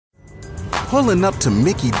Pulling up to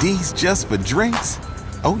Mickey D's just for drinks?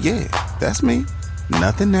 Oh yeah, that's me.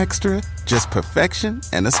 Nothing extra, just perfection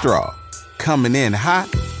and a straw. Coming in hot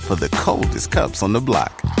for the coldest cups on the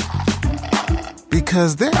block.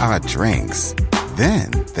 Because there are drinks.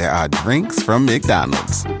 Then there are drinks from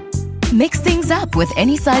McDonald's. Mix things up with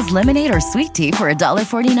any size lemonade or sweet tea for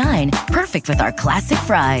 $1.49. Perfect with our classic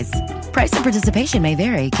fries. Price and participation may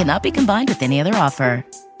vary. Cannot be combined with any other offer.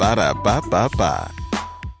 Ba-da-ba-ba-ba.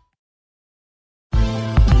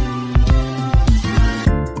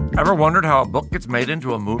 Ever wondered how a book gets made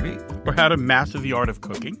into a movie? Or how to master the art of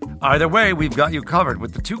cooking? Either way, we've got you covered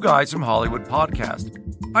with the Two Guys from Hollywood podcast.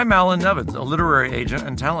 I'm Alan Nevins, a literary agent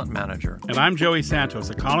and talent manager. And I'm Joey Santos,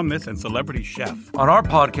 a columnist and celebrity chef. On our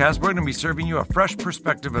podcast, we're going to be serving you a fresh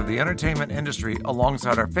perspective of the entertainment industry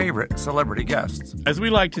alongside our favorite celebrity guests. As we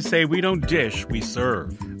like to say, we don't dish, we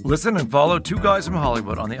serve. Listen and follow Two Guys from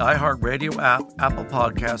Hollywood on the iHeartRadio app, Apple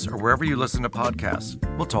Podcasts, or wherever you listen to podcasts.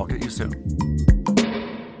 We'll talk at you soon.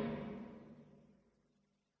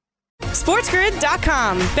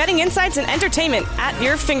 SportsGrid.com. Betting insights and entertainment at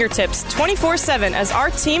your fingertips 24/7 as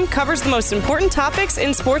our team covers the most important topics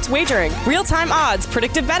in sports wagering. Real-time odds,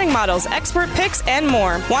 predictive betting models, expert picks, and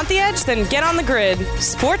more. Want the edge? Then get on the grid.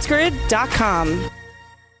 SportsGrid.com.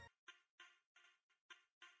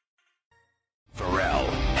 Pharrell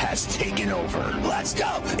has taken over. Let's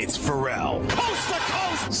go. It's Pharrell. Coast to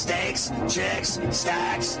coast. Steaks, chicks,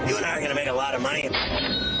 stacks. You and I are going to make a lot of money.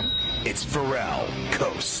 It's Pharrell,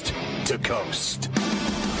 coast to coast.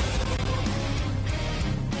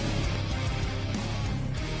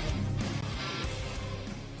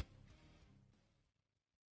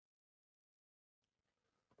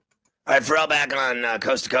 All right, Pharrell back on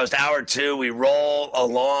Coast to Coast. Hour 2, we roll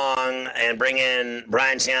along and bring in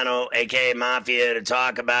Brian Ciano, a.k.a. Mafia, to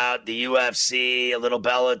talk about the UFC, a little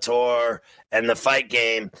Bellator, and the fight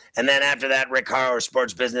game. And then after that, Rick Harrower,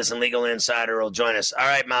 sports business and legal insider, will join us. All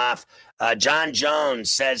right, Maf. John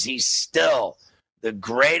Jones says he's still the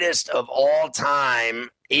greatest of all time,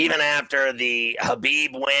 even after the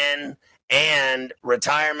Khabib win and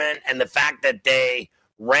retirement, and the fact that they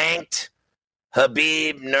ranked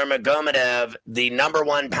Khabib Nurmagomedov the number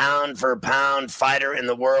 1 pound-for-pound fighter in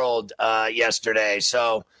the world yesterday.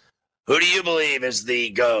 So who do you believe is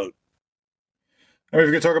the GOAT? I mean, if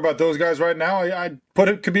we could talk about those guys right now, I'd put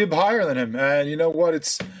it Khabib higher than him. And you know what?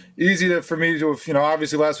 It's easy for me to,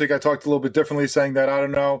 obviously last week I talked a little bit differently, saying that, I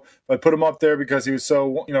don't know, if I put him up there because he was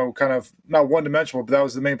so, kind of not one-dimensional, but that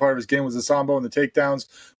was the main part of his game, was the sambo and the takedowns.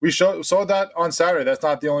 We saw that on Saturday. That's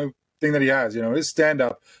not the only thing that he has. His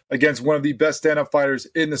stand-up against one of the best stand-up fighters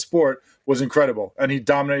in the sport was incredible, and he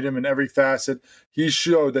dominated him in every facet. He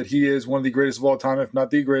showed that he is one of the greatest of all time, if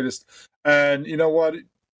not the greatest. And you know what?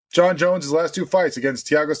 John Jones' last 2 fights against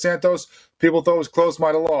Thiago Santos, people thought it was close,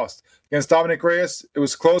 might have lost. Against Dominic Reyes, it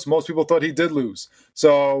was close. Most people thought he did lose.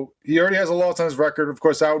 So he already has a loss on his record. Of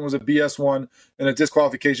course, that one was a BS one and a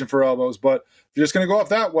disqualification for elbows. But if you're just going to go off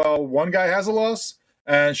that, well, one guy has a loss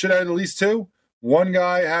and should have at least 2. One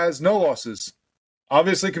guy has no losses.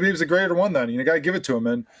 Obviously, Khabib's the greater one then. You got to give it to him.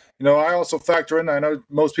 And, I also factor in, I know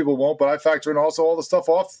most people won't, but I factor in also all the stuff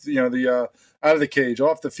off, the out of the cage,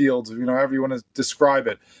 off the field, however you want to describe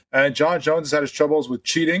it. And John Jones has had his troubles with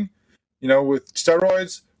cheating, with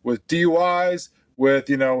steroids, with DUIs, with,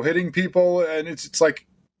 hitting people. And it's like,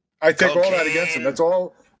 I take all that against him. That's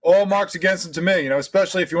all marks against him to me,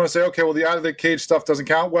 especially if you want to say, okay, well, the out of the cage stuff doesn't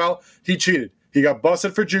count. Well, he cheated. He got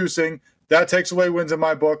busted for juicing. That takes away wins in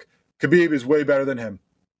my book. Khabib is way better than him.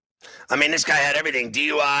 I mean, this guy had everything.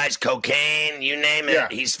 DUIs, cocaine, you name it. Yeah.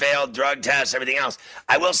 He's failed drug tests, everything else.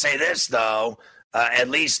 I will say this, though, at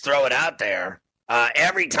least throw it out there.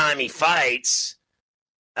 Every time he fights,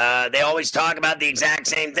 they always talk about the exact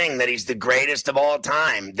same thing, that he's the greatest of all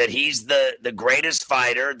time, that he's the greatest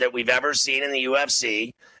fighter that we've ever seen in the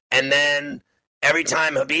UFC. And then every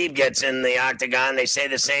time Khabib gets in the octagon, they say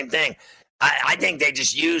the same thing. I think they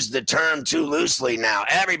just use the term too loosely now.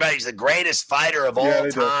 Everybody's the greatest fighter of all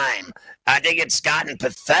time. Do. I think it's gotten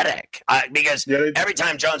pathetic because every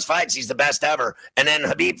time Jones fights, he's the best ever. And then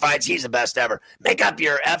Khabib fights, he's the best ever. Make up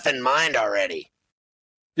your effing mind already.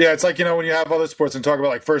 Yeah, it's like, when you have other sports and talk about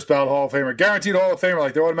like first ballot Hall of Famer, guaranteed Hall of Famer,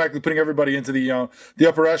 like they're automatically putting everybody into the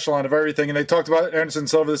upper echelon of everything. And they talked about Anderson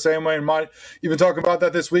Silva the same way, and might even talk about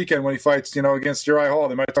that this weekend when he fights, against Uriah Hall.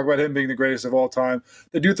 They might talk about him being the greatest of all time.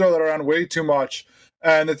 They do throw that around way too much.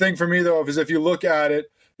 And the thing for me, though, is if you look at it,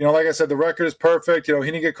 like I said, the record is perfect. He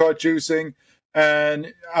didn't get caught juicing.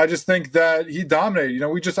 And I just think that he dominated.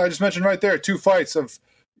 I just mentioned right there 2 fights of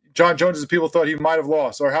John Jones that people thought he might have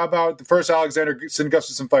lost. Or how about the first Alexander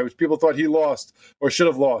Gustafsson fight, which people thought he lost or should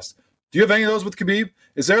have lost? Do you have any of those with Khabib?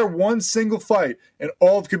 Is there one single fight in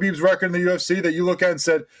all of Khabib's record in the UFC that you look at and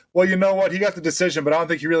said, well, you know what? He got the decision, but I don't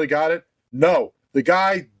think he really got it? No. The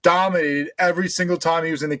guy dominated every single time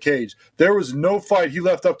he was in the cage. There was no fight he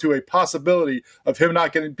left up to a possibility of him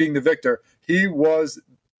not being the victor. He was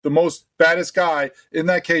the most baddest guy in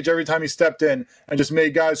that cage every time he stepped in and just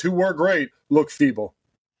made guys who were great look feeble.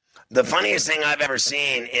 The funniest thing I've ever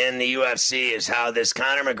seen in the UFC is how this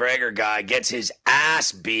Conor McGregor guy gets his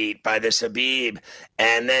ass beat by this Khabib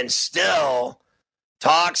and then still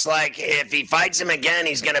talks like if he fights him again,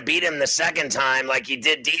 he's going to beat him the second time like he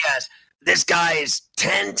did Diaz. This guy is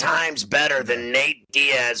 10 times better than Nate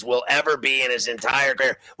Diaz will ever be in his entire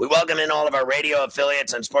career. We welcome in all of our radio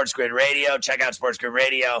affiliates on Sports Grid Radio. Check out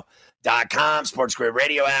sportsgridradio.com. Sports Grid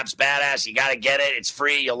Radio app's badass. You got to get it. It's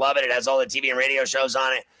free. You'll love it. It has all the TV and radio shows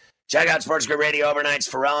on it. Check out Sports Grid Radio overnights.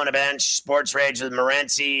 Pharrell on a bench. Sports Rage with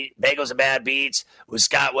Morency. Bagels and Bad Beats with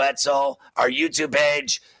Scott Wetzel. Our YouTube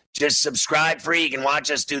page. Just subscribe free. You can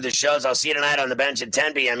watch us do the shows. I'll see you tonight on the bench at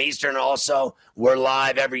 10 p.m. Eastern. Also, we're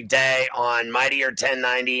live every day on Mightier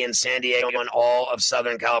 1090 in San Diego and all of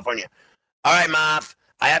Southern California. All right, Moff,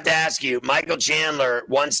 I have to ask you, Michael Chandler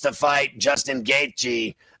wants to fight Justin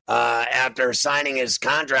Gaethje after signing his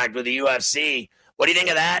contract with the UFC. What do you think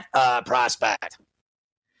of that prospect?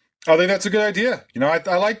 I think that's a good idea. You know,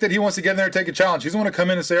 I like that he wants to get in there and take a challenge. He doesn't want to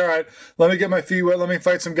come in and say, all right, let me get my feet wet, let me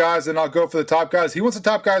fight some guys, and I'll go for the top guys. He wants the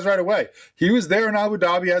top guys right away. He was there in Abu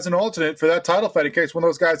Dhabi as an alternate for that title fight in case one of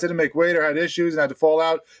those guys didn't make weight or had issues and had to fall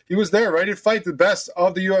out. He was there ready to fight the best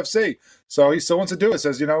of the UFC. So he still wants to do it.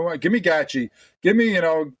 Says, you know, give me Gaethje. Give me, you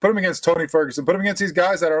know, put him against Tony Ferguson. Put him against these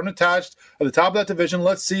guys that are unattached at the top of that division.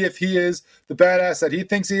 Let's see if he is the badass that he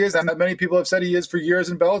thinks he is and that many people have said he is for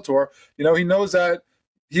years in Bellator. You know, he knows that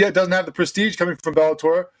he doesn't have the prestige coming from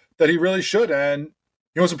Bellator that he really should, and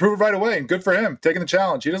he wants to prove it right away, and good for him, taking the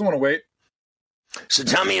challenge. He doesn't want to wait. So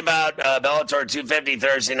tell me about Bellator 250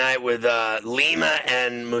 Thursday night with Lima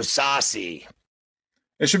and Mousasi.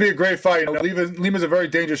 It should be a great fight. You know, Lima's a very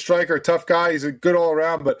dangerous striker, a tough guy. He's a good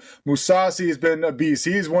all-around, but Mousasi has been a beast.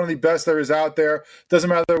 He's one of the best there is out there. Doesn't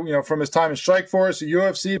matter, you know, from his time in Strikeforce, the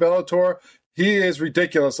UFC, Bellator, he is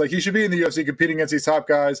ridiculous. Like, he should be in the UFC competing against these top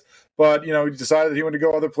guys, but, you know, he decided that he wanted to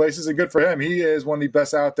go other places, and good for him. He is one of the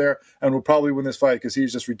best out there and will probably win this fight because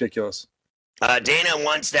he's just ridiculous. Dana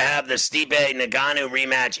wants to have the Stipe Ngannou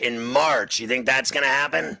rematch in March. You think that's going to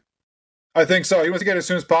happen? I think so. He wants to get it as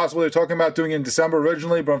soon as possible. They're talking about doing it in December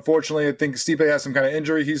originally, but unfortunately, I think Stipe has some kind of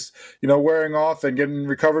injury he's, you know, wearing off and getting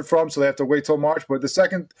recovered from, so they have to wait till March. But the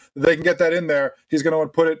second they can get that in there, he's going to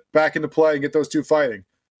want to put it back into play and get those two fighting.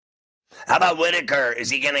 How about Whitaker? Is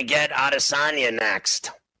he going to get Adesanya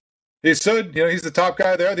next? He should. You know, he's the top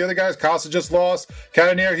guy there. The other guys, Costa just lost.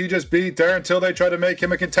 Cannonier, he just beat. Darren Till, they tried to make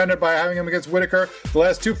him a contender by having him against Whitaker. The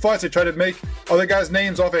last two fights, they tried to make other guys'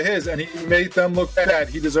 names off of his, and he made them look bad.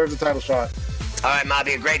 He deserves a title shot. All right,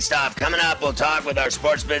 Mafia, great stuff. Coming up, we'll talk with our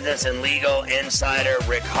sports business and legal insider,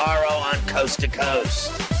 Rick Haro, on Coast to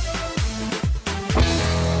Coast.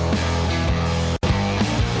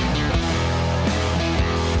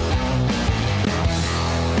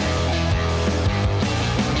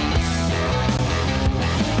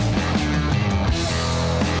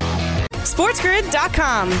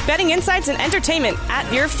 SportsGrid.com. Betting insights and entertainment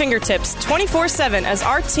at your fingertips 24/7 as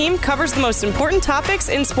our team covers the most important topics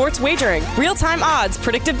in sports wagering. Real-time odds,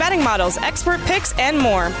 predictive betting models, expert picks, and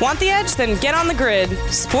more. Want the edge? Then get on the grid.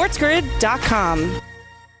 SportsGrid.com.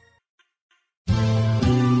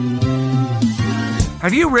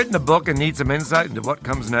 Have you written a book and need some insight into what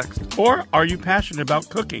comes next? Or are you passionate about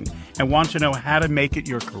cooking and want to know how to make it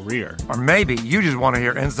your career? Or maybe you just want to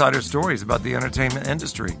hear insider stories about the entertainment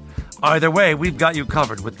industry. Either way, we've got you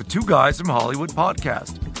covered with the Two Guys from Hollywood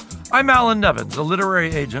podcast. I'm Alan Nevins, a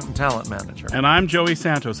literary agent and talent manager. And I'm Joey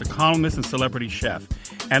Santos, a columnist and celebrity chef.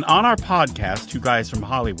 And on our podcast, Two Guys from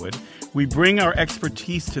Hollywood, we bring our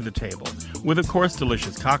expertise to the table with, of course,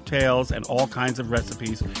 delicious cocktails and all kinds of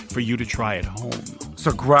recipes for you to try at home.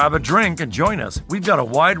 So grab a drink and join us. We've got a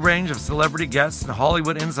wide range of celebrity guests and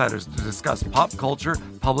Hollywood insiders to discuss pop culture,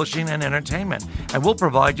 publishing, and entertainment. And we'll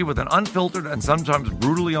provide you with an unfiltered and sometimes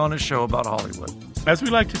brutally honest show about Hollywood. As we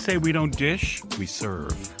like to say, we don't dish, we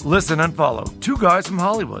serve. Listen and follow Two Guys from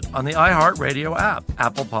Hollywood on the iHeartRadio app,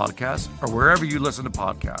 Apple Podcasts, or wherever you listen to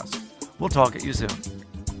podcasts. We'll talk at you soon.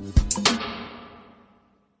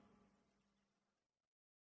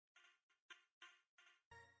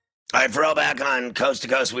 All right, Pharrell, back on Coast to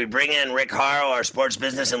Coast. We bring in Rick Haro, our sports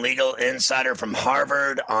business and legal insider from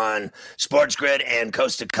Harvard on Sports Grid and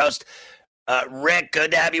Coast to Coast. Rick,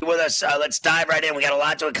 good to have you with us. Let's dive right in. We got a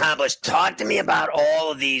lot to accomplish. Talk to me about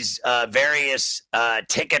all of these various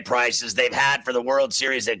ticket prices they've had for the World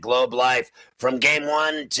Series at Globe Life from Game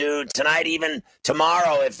 1 to tonight, even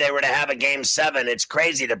tomorrow if they were to have a Game 7. It's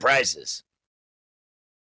crazy, the prices.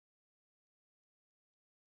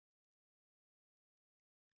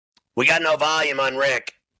 We got no volume on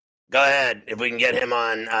Rick. Go ahead. If we can get him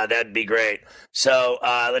on, that'd be great. So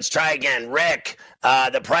let's try again. Rick,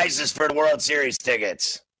 the prices for the World Series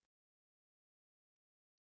tickets.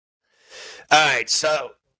 All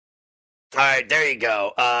right, there you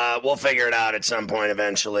go. We'll figure it out at some point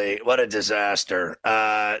eventually. What a disaster.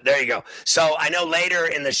 There you go. So I know later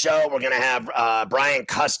in the show we're going to have Brian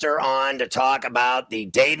Custer on to talk about the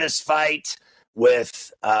Davis fight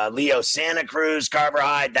with Leo Santa Cruz, Carver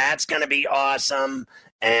High. That's going to be awesome.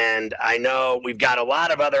 And I know we've got a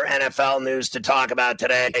lot of other NFL news to talk about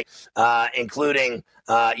today, including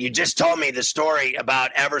you just told me the story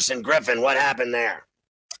about Everson Griffin. What happened there?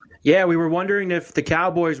 Yeah, we were wondering if the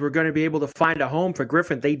Cowboys were going to be able to find a home for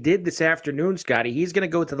Griffin. They did this afternoon, Scotty. He's going to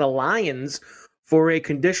go to the Lions for a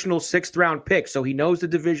conditional 6th-round pick. So he knows the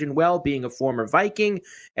division well, being a former Viking,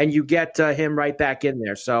 and you get him right back in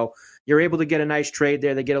there. So you're able to get a nice trade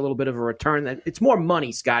there. They get a little bit of a return. It's more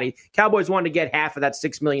money, Scotty. Cowboys wanted to get half of that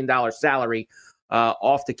 $6 million salary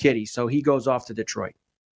off the kitty, so he goes off to Detroit.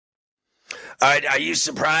 All right, are you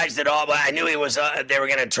surprised at all? Well, I knew he was. They were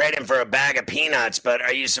going to trade him for a bag of peanuts, but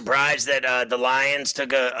are you surprised that the Lions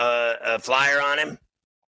took a flyer on him?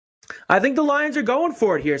 I think the Lions are going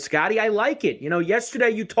for it here, Scotty. I like it. Yesterday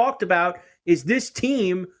you talked about, is this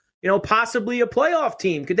team, possibly a playoff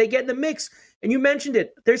team? Could they get in the mix? And you mentioned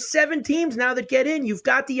it. There's 7 teams now that get in. You've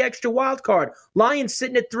got the extra wild card. Lions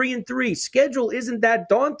sitting at 3-3. Schedule isn't that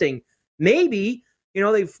daunting. Maybe,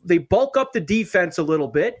 they bulk up the defense a little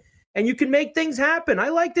bit, and you can make things happen. I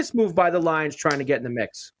like this move by the Lions trying to get in the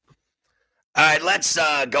mix. All right, let's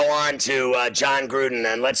go on to John Gruden,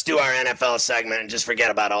 and let's do our NFL segment and just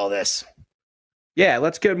forget about all this. Yeah,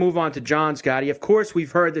 let's move on to John, Scotty. Of course,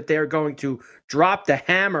 we've heard that they're going to drop the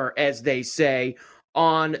hammer, as they say,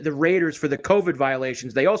 on the Raiders for the COVID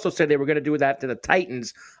violations. They also said they were going to do that to the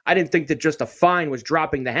Titans. I didn't think that just a fine was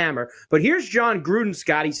dropping the hammer. But here's John Gruden,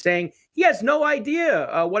 Scotty, saying he has no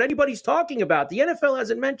idea what anybody's talking about. The NFL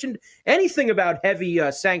hasn't mentioned anything about heavy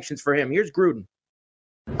sanctions for him. Here's Gruden.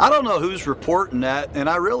 I don't know who's reporting that, and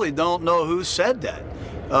I really don't know who said that.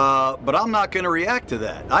 But I'm not going to react to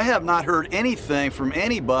that. I have not heard anything from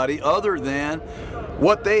anybody other than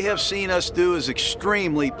what they have seen us do is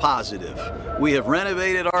extremely positive. We have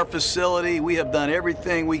renovated our facility. We have done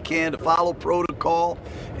everything we can to follow protocol,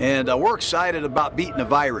 and we're excited about beating the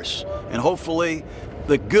virus. And hopefully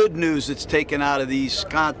the good news that's taken out of these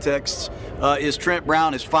contexts is Trent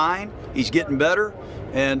Brown is fine. He's getting better,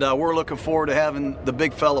 and we're looking forward to having the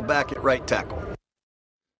big fella back at right tackle.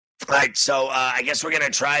 All right, so I guess we're going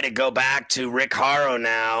to try to go back to Rick Horrow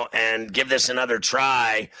now and give this another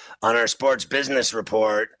try on our sports business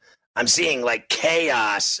report. I'm seeing like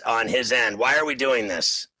chaos on his end. Why are we doing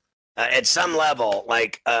this? At some level,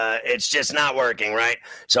 it's just not working, right?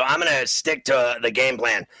 So I'm going to stick to the game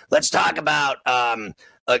plan. Let's talk about, I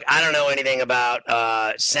don't know anything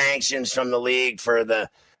about sanctions from the league for the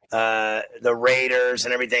Raiders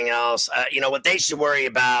and everything else. What they should worry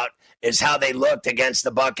about is how they looked against the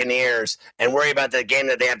Buccaneers and worry about the game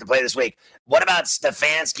that they have to play this week. What about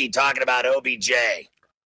Stefanski talking about OBJ?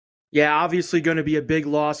 Yeah, obviously going to be a big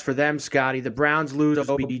loss for them, Scotty. The Browns lose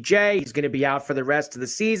OBJ. He's going to be out for the rest of the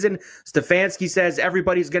season. Stefanski says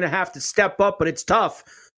everybody's going to have to step up, but it's tough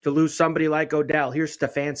to lose somebody like Odell. Here's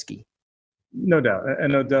Stefanski. No doubt.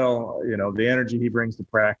 And Odell, the energy he brings to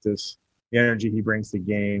practice, the energy he brings to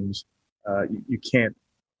games, you can't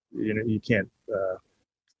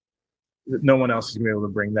no one else is going to be able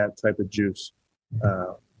to bring that type of juice.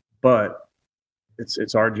 But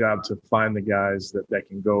it's our job to find the guys that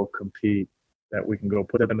can go compete, that we can go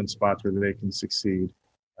put them in spots where they can succeed.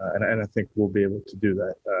 And I think we'll be able to do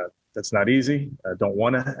that. That's not easy. I don't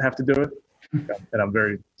want to have to do it. And I'm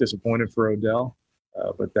very disappointed for Odell.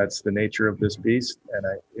 But that's the nature of this beast. And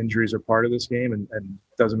injuries are part of this game, and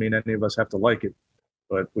doesn't mean any of us have to like it.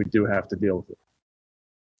 But we do have to deal with it.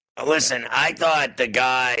 Listen, I thought the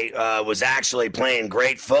guy was actually playing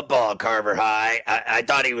great football, Carver High. I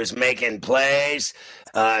thought he was making plays,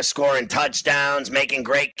 scoring touchdowns, making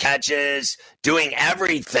great catches, doing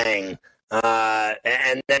everything.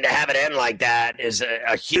 And then to have it end like that is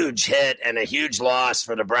a huge hit and a huge loss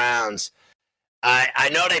for the Browns. I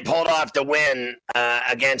know they pulled off the win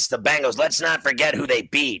against the Bengals. Let's not forget who they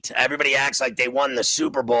beat. Everybody acts like they won the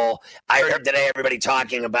Super Bowl. I heard today everybody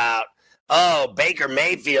talking about oh, Baker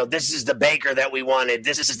Mayfield, this is the Baker that we wanted.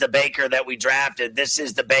 This is the Baker that we drafted. This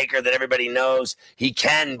is the Baker that everybody knows he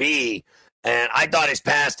can be. And I thought his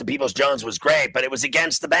pass to Peoples-Jones was great, but it was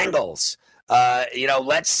against the Bengals.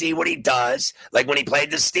 Let's see what he does. Like when he played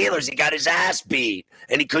the Steelers, he got his ass beat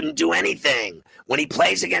and he couldn't do anything. When he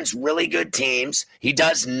plays against really good teams, he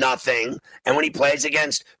does nothing. And when he plays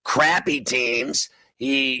against crappy teams,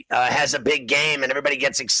 he has a big game and everybody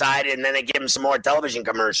gets excited and then they give him some more television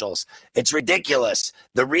commercials. It's ridiculous.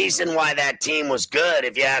 The reason why that team was good,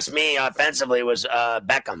 if you ask me, offensively, was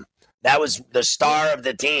Beckham. That was the star of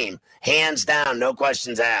the team, hands down, no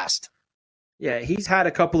questions asked. Yeah, he's had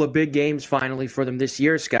a couple of big games finally for them this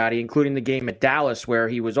year, Scotty, including the game at Dallas where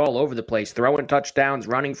he was all over the place, throwing touchdowns,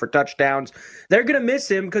 running for touchdowns. They're going to miss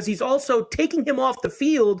him because he's also taking him off the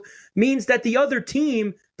field means that the other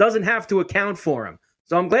team doesn't have to account for him.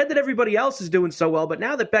 So I'm glad that everybody else is doing so well, but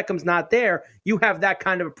now that Beckham's not there, you have that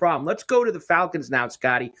kind of a problem. Let's go to the Falcons now,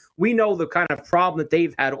 Scotty. We know the kind of problem that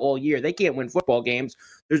they've had all year. They can't win football games.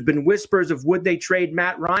 There's been whispers of would they trade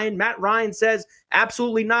Matt Ryan. Matt Ryan says,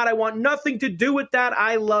 absolutely not. I want nothing to do with that.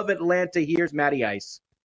 I love Atlanta. Here's Matty Ice.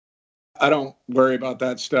 I don't worry about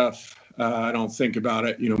that stuff. I don't think about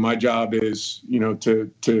it. My job is,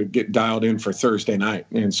 to get dialed in for Thursday night.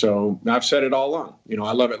 And so I've said it all along.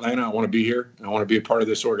 I love Atlanta. I want to be here. I want to be a part of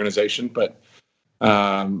this organization. But,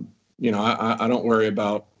 I don't worry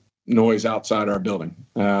about noise outside our building.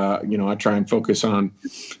 I try and focus on,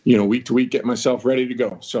 week to week, get myself ready to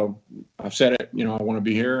go. So I've said it, I want to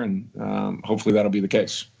be here and hopefully that'll be the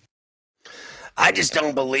case. I just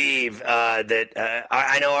don't believe that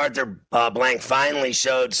I know Arthur Blank finally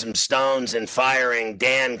showed some stones in firing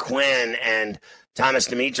Dan Quinn and Thomas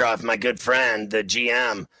Dimitroff, my good friend, the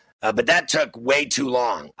GM. But that took way too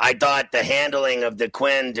long. I thought the handling of the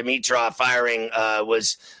Quinn-Dimitroff firing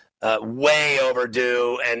was way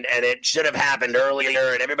overdue, and it should have happened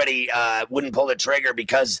earlier, and everybody wouldn't pull the trigger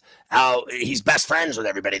because how he's best friends with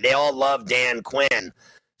everybody. They all love Dan Quinn.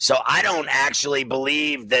 So I don't actually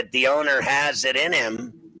believe that the owner has it in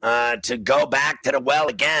him to go back to the well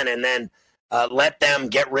again and then let them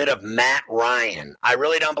get rid of Matt Ryan. I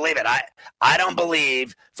really don't believe it. I don't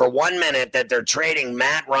believe for 1 minute that they're trading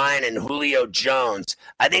Matt Ryan and Julio Jones.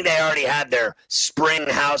 I think they already had their spring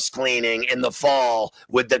house cleaning in the fall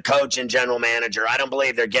with the coach and general manager. I don't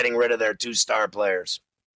believe they're getting rid of their 2-star players.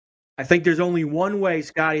 I think there's only one way,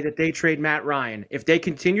 Scotty, that they trade Matt Ryan. If they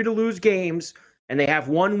continue to lose games and they have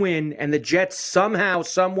one win, and the Jets somehow,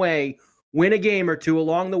 some way, win a game or two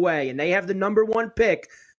along the way, and they have the number 1 pick,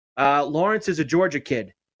 Lawrence is a Georgia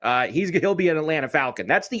kid. He'll be an Atlanta Falcon.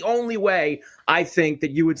 That's the only way I think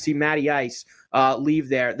that you would see Matty Ice leave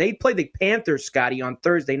there. They play the Panthers, Scotty, on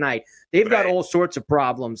Thursday night. They've got all sorts of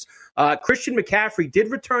problems. Christian McCaffrey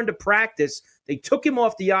did return to practice. They took him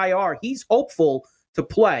off the IR. He's hopeful to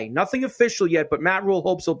play. Nothing official yet, but Matt Rule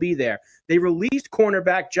hopes he'll be there. They released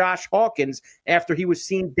cornerback Josh Hawkins after he was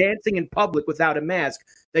seen dancing in public without a mask.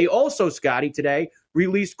 They also, Scotty, today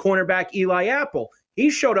released cornerback Eli Apple. He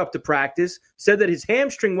showed up to practice, said that his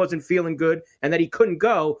hamstring wasn't feeling good and that he couldn't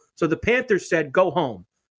go, so the Panthers said, go home.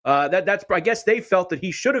 That's I guess they felt that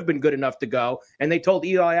he should have been good enough to go, and they told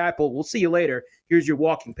Eli Apple, we'll see you later. Here's your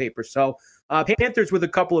walking paper. So Panthers with a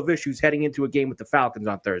couple of issues heading into a game with the Falcons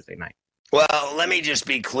on Thursday night. Well, let me just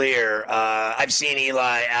be clear. I've seen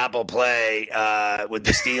Eli Apple play with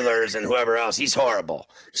the Steelers and whoever else. He's horrible.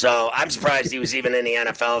 So I'm surprised he was even in the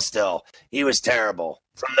NFL still. He was terrible.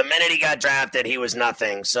 From the minute he got drafted, he was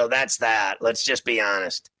nothing. So that's that. Let's just be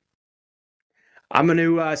honest. I'm going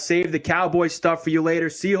to save the Cowboy stuff for you later.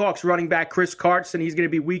 Seahawks running back Chris Carson, he's going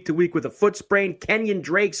to be week to week with a foot sprain. Kenyon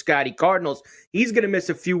Drake, Scotty, Cardinals, he's going to miss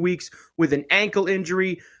a few weeks with an ankle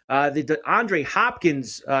injury. The DeAndre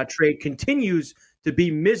Hopkins trade continues to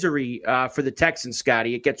be misery for the Texans,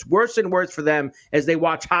 Scotty. It gets worse and worse for them as they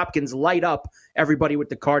watch Hopkins light up everybody with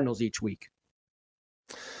the Cardinals each week.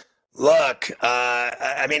 Look,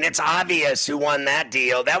 I mean, it's obvious who won that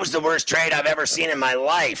deal. That was the worst trade I've ever seen in my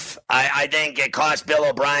life. I think it cost Bill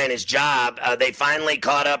O'Brien his job. They finally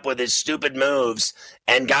caught up with his stupid moves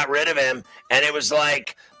and got rid of him. And it was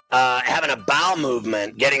like having a bowel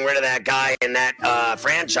movement, getting rid of that guy in that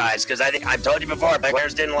franchise. Because I think I've told you before,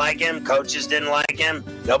 players didn't like him, coaches didn't like him.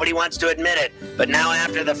 Nobody wants to admit it. But now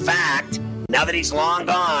after the fact, now that he's long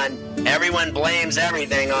gone, everyone blames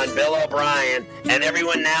everything on Bill O'Brien, and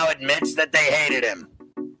everyone now admits that they hated him.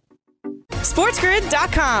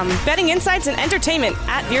 SportsGrid.com. Betting insights and entertainment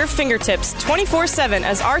at your fingertips 24/7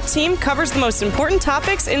 as our team covers the most important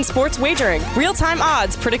topics in sports wagering. Real-time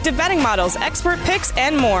odds, predictive betting models, expert picks,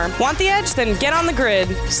 and more. Want the edge? Then get on the grid.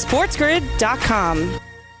 SportsGrid.com.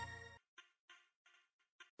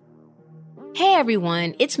 Hey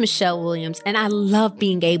everyone, it's Michelle Williams, and I love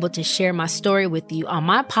being able to share my story with you on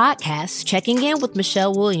my podcast, Checking In with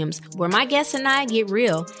Michelle Williams, where my guests and I get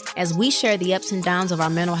real as we share the ups and downs of our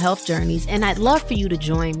mental health journeys, and I'd love for you to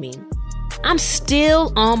join me. I'm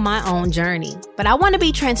still on my own journey, but I want to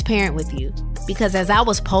be transparent with you because as I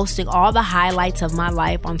was posting all the highlights of my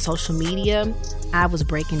life on social media, I was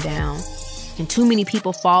breaking down. And too many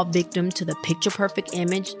people fall victim to the picture-perfect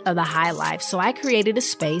image of the high life, so I created a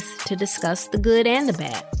space to discuss the good and the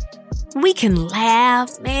bad. We can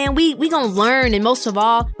laugh, man, we gonna learn, and most of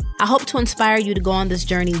all, I hope to inspire you to go on this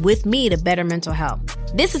journey with me to better mental health.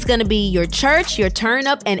 This is gonna be your church, your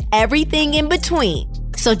turn-up, and everything in between.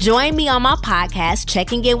 So join me on my podcast,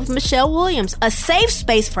 Checking In with Michelle Williams, a safe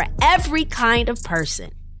space for every kind of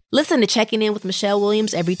person. Listen to Checking In with Michelle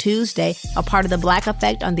Williams every Tuesday, a part of the Black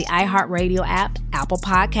Effect on the iHeartRadio app, Apple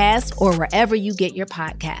Podcasts, or wherever you get your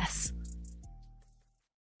podcasts.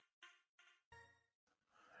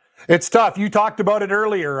 It's tough. You talked about it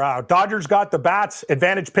earlier. Dodgers got the bats,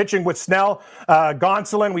 advantage pitching with Snell.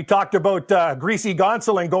 Gonsolin, we talked about Greasy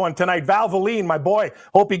Gonsolin going tonight. Val Voline, my boy,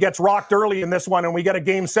 hope he gets rocked early in this one and we get a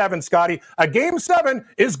Game 7, Scotty. A Game 7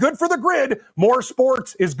 is good for the grid. More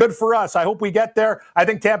sports is good for us. I hope we get there. I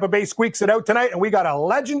think Tampa Bay squeaks it out tonight, and we got a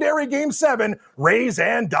legendary Game 7, Rays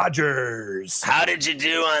and Dodgers. How did you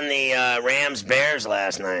do on the Rams-Bears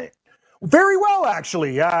last night? Very well,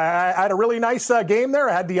 actually. I had a really nice game there.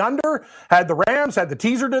 I had the under, had the Rams, had the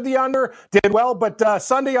teaser to the under, did well. But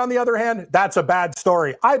Sunday, on the other hand, that's a bad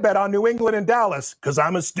story. I bet on New England and Dallas because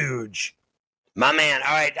I'm a stooge. My man.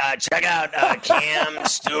 All right, check out Cam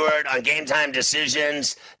Stewart on Game Time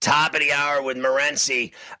Decisions, top of the hour with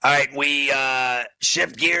Morency. All right, we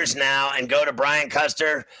shift gears now and go to Brian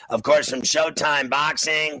Custer, of course, from Showtime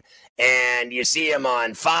Boxing. And you see him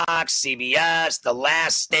on Fox, CBS. The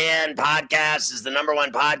Last Stand podcast is the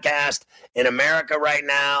 #1 podcast in America right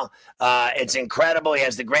now. It's incredible. He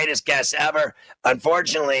has the greatest guests ever.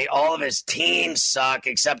 Unfortunately, all of his teams suck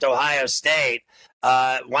except Ohio State.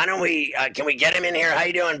 Why don't we can we get him in here? How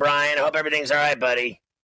you doing, Brian? I hope everything's all right, buddy.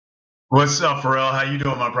 What's up, Pharrell? How you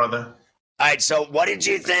doing, my brother? All right, so what did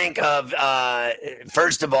you think of,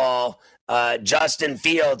 first of all, Justin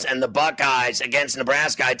Fields and the Buckeyes against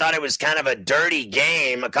Nebraska? I thought it was kind of a dirty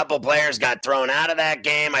game. A couple players got thrown out of that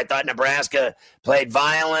game. I thought Nebraska played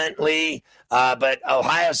violently, but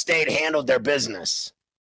Ohio State handled their business.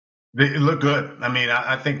 It looked good. I mean,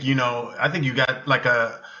 I think you got like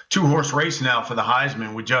a 2-horse race now for the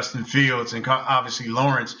Heisman with Justin Fields and obviously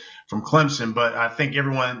Lawrence from Clemson. But I think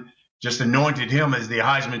everyone just anointed him as the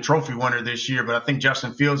Heisman Trophy winner this year. But I think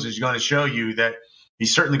Justin Fields is going to show you that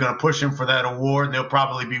he's certainly going to push him for that award, and they'll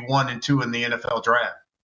probably be 1 and 2 in the NFL draft.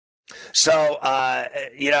 So,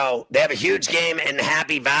 they have a huge game in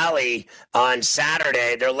Happy Valley on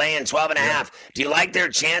Saturday. They're laying 12.5. Yeah. Do you like their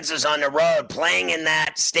chances on the road playing in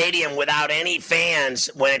that stadium without any fans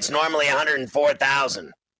when it's normally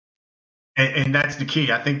 104,000? And that's the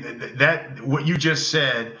key. I think that what you just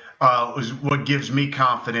said is what gives me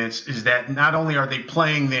confidence is that not only are they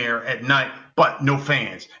playing there at night, but no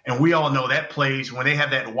fans. And we all know that place, when they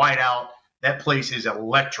have that whiteout, that place is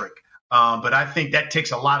electric. But I think that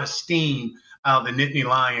takes a lot of steam out of the Nittany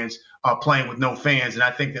Lions playing with no fans, and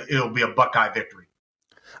I think that it'll be a Buckeye victory.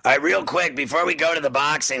 All right, real quick, before we go to the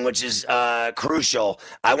boxing, which is crucial,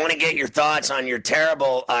 I want to get your thoughts on your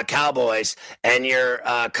terrible Cowboys and your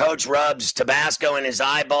coach rubs Tabasco in his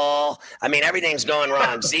eyeball. I mean, everything's going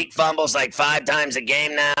wrong. Zeke fumbles like 5 times a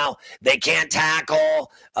game now. They can't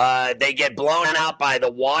tackle. They get blown out by the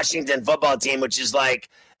Washington football team, which is like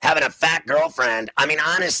having a fat girlfriend. I mean,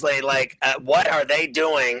 honestly, what are they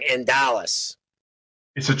doing in Dallas?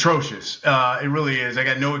 It's atrocious. It really is. I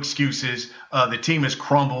got no excuses. The team has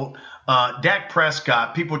crumbled. Dak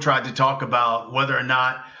Prescott, people tried to talk about whether or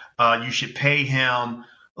not you should pay him.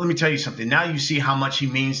 Let me tell you something. Now you see how much he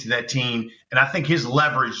means to that team. And I think his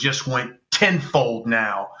leverage just went tenfold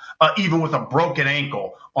now, even with a broken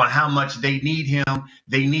ankle, on how much they need him.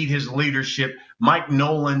 They need his leadership. Mike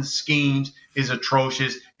Nolan's schemes is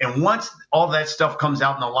atrocious. And once all that stuff comes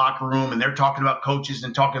out in the locker room and they're talking about coaches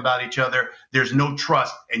and talking about each other, there's no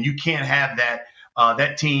trust. And you can't have that.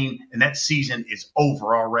 That team and that season is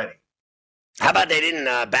over already. How about they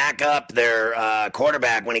didn't back up their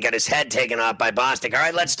quarterback when he got his head taken off by Bostic? All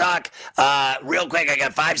right, let's talk real quick. I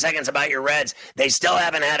got 5 seconds about your Reds. They still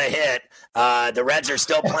haven't had a hit. The Reds are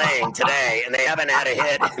still playing today, and they haven't had a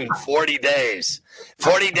hit in 40 days.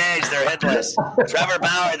 40 days, they're hitless. Trevor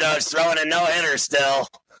Bauer, though, is throwing a no-hitter still.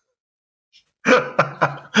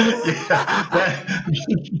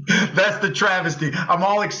 That's the travesty. I'm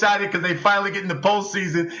all excited because they finally get in the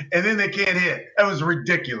postseason, and then they can't hit. That was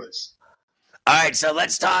ridiculous. All right, so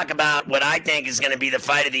let's talk about what I think is going to be the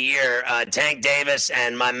fight of the year. Tank Davis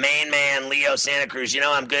and my main man, Leo Santa Cruz. You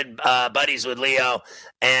know, I'm good buddies with Leo,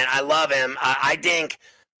 and I love him. I think,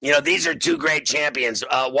 these are two great champions.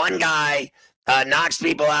 One guy knocks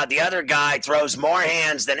people out. The other guy throws more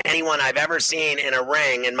hands than anyone I've ever seen in a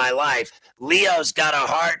ring in my life. Leo's got a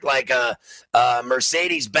heart like a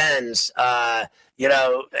Mercedes-Benz.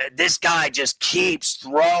 This guy just keeps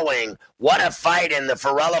throwing. What a fight in the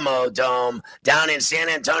Farelamo Dome down in San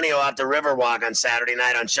Antonio off the Riverwalk on Saturday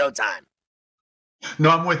night on Showtime.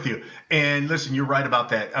 No, I'm with you. And listen, you're right about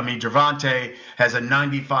that. I mean, Gervonta has a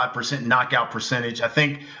 95% knockout percentage. I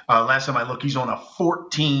think last time I looked, he's on a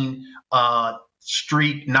 14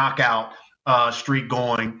 streak knockout streak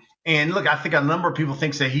going. And look, I think a number of people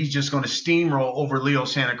think that he's just going to steamroll over Leo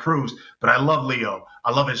Santa Cruz. But I love Leo.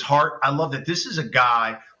 I love his heart. I love that this is a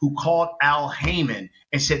guy who called Al Heyman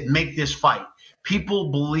and said, make this fight.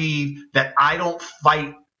 People believe that I don't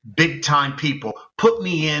fight big time people. Put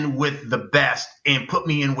me in with the best and put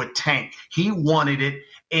me in with Tank. He wanted it.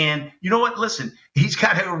 And you know what? Listen, he's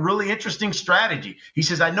got a really interesting strategy. He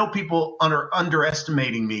says, I know people are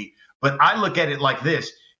underestimating me, but I look at it like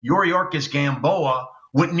this. Yuriorkis Gamboa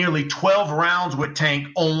went nearly 12 rounds with Tank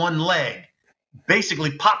on one leg,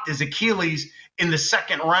 basically popped his Achilles in the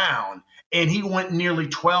second round, and he went nearly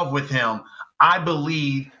 12 with him. I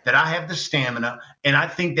believe that I have the stamina, and I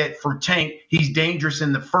think that for Tank, he's dangerous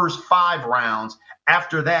in the first 5 rounds.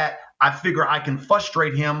 After that, I figure I can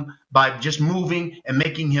frustrate him by just moving and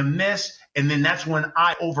making him miss, and then that's when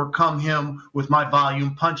I overcome him with my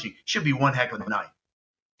volume punching. Should be one heck of a night.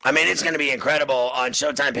 I mean, it's going to be incredible on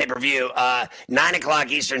Showtime pay-per-view, 9 o'clock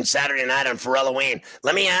Eastern Saturday night on Farelloween.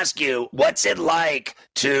 Let me ask you, what's it like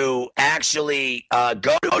to actually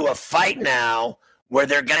go to a fight now where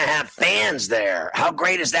they're going to have fans there? How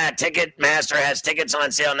great is that? Ticketmaster has tickets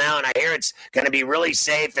on sale now, and I hear it's going to be really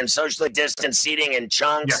safe and socially distanced seating in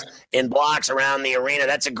chunks, in blocks around the arena.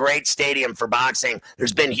 That's a great stadium for boxing.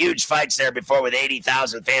 There's been huge fights there before with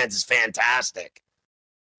 80,000 fans. It's fantastic.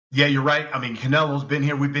 Yeah, you're right. I mean, Canelo's been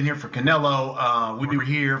here. We've been here for Canelo. We were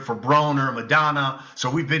here for Broner, Madonna. So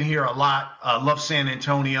we've been here a lot. Love San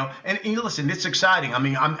Antonio. And listen, it's exciting. I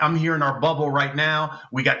mean, I'm here in our bubble right now.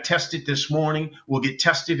 We got tested this morning. We'll get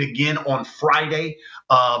tested again on Friday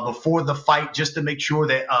before the fight just to make sure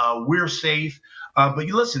that we're safe. But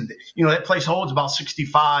you listen, that place holds about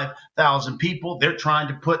 65,000 people. They're trying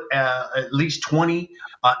to put at least 20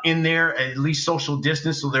 in there, at least social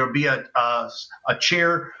distance. So there'll be a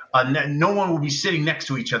chair. No one will be sitting next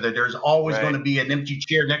to each other. There's always going to be an empty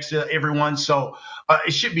chair next to everyone. So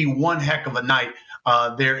it should be one heck of a night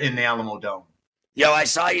there in the Alamo Dome. Yo, I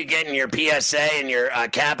saw you getting your PSA and your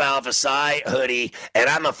Kappa Alpha Psi hoodie, and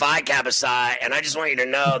I'm a Phi Kappa Psi, and I just want you to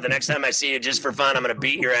know the next time I see you, just for fun, I'm going to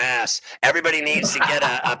beat your ass. Everybody needs to get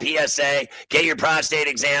a PSA, get your prostate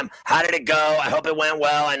exam. How did it go? I hope it went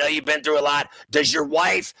well. I know you've been through a lot. Does your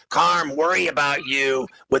wife, Carm, worry about you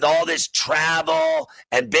with all this travel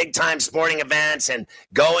and big-time sporting events and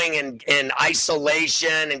going in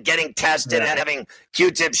isolation and getting tested and having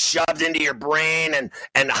Q-tips shoved into your brain and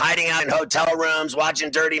hiding out in hotel rooms, watching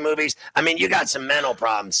dirty movies? I mean, you got some mental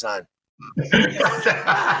problems, son. Well,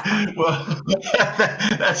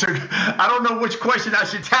 I don't know which question I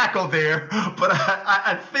should tackle there, but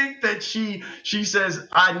I think that she says,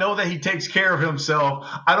 I know that he takes care of himself.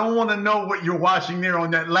 I don't want to know what you're watching there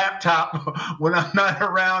on that laptop when I'm not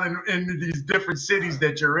around in these different cities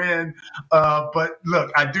that you're in. But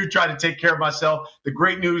look, I do try to take care of myself. The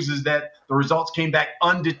great news is that the results came back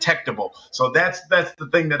undetectable. So that's the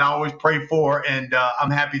thing that I always pray for, and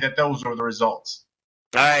I'm happy that those were the results.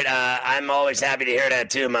 All right, I'm always happy to hear that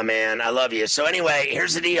too, my man. I love you. So anyway,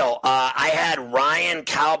 here's the deal. I had Ryan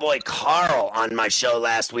Cowboy Carl on my show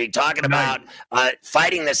last week talking about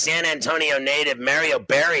fighting the San Antonio native Mario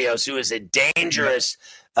Barrios, who is a dangerous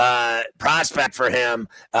prospect for him.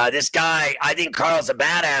 This guy, I think Carl's a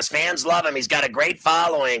badass. Fans love him. He's got a great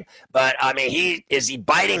following. But, I mean, is he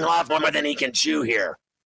biting off more than he can chew here?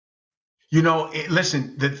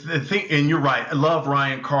 Listen, the thing, and you're right. I love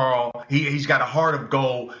Ryan Carl. He's got a heart of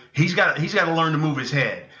gold. He's got to learn to move his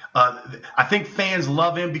head. I think fans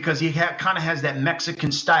love him because he kind of has that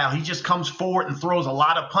Mexican style. He just comes forward and throws a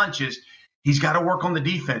lot of punches. He's got to work on the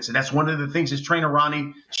defense, and that's one of the things his trainer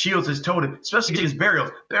Ronnie Shields has told him, especially against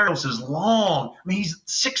Barrios. Barrios is long. I mean, he's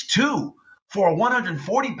 6'2". For a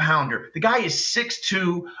 140-pounder, the guy is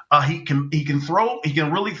 6'2". He can throw. He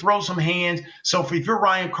can really throw some hands. So if you're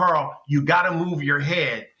Ryan Carl, you got to move your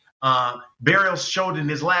head. Barrios showed in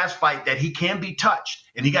his last fight that he can be touched,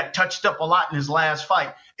 and he got touched up a lot in his last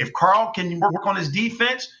fight. If Carl can work on his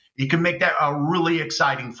defense, he can make that a really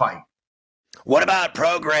exciting fight. What about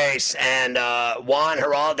Prograis and Juan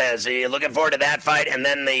Heraldez? Are you looking forward to that fight? And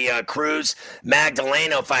then the Cruz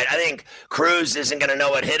Magdaleno fight. I think Cruz isn't going to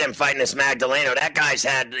know what hit him fighting this Magdaleno. That guy's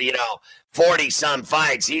had 40-some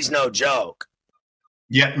fights. He's no joke.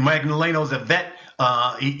 Yeah, Magdaleno's a vet.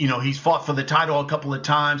 He's fought for the title a couple of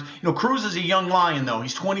times. Cruz is a young lion, though.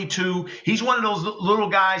 He's 22. He's one of those little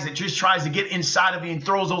guys that just tries to get inside of you and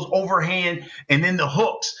throws those overhand and then the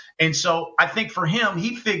hooks. And so I think for him,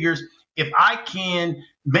 he figures if I can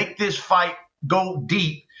make this fight go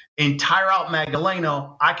deep and tire out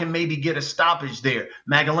Magdaleno, I can maybe get a stoppage there.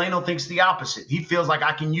 Magdaleno thinks the opposite. He feels like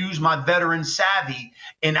I can use my veteran savvy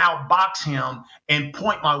and outbox him and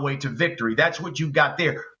point my way to victory. That's what you've got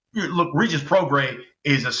there. Look, Regis Prograis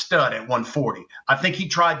is a stud at 140. I think he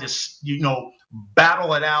tried to,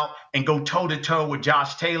 battle it out and go toe-to-toe with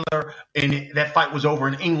Josh Taylor, and that fight was over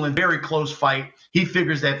in England. Very close fight. He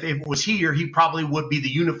figures that if it was here, he probably would be the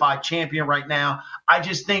unified champion right now. I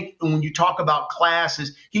just think when you talk about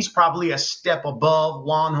classes, he's probably a step above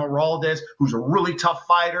Juan Heraldez, who's a really tough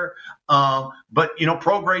fighter. But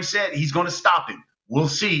Prograis said he's going to stop him. We'll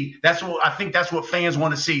see. I think that's what fans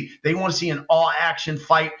want to see. They want to see an all-action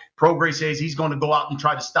fight. Prograis says he's going to go out and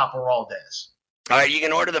try to stop Heraldez. All right, you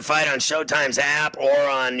can order the fight on Showtime's app or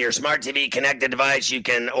on your smart TV connected device. You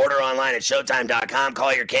can order online at Showtime.com.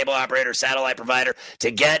 Call your cable operator, satellite provider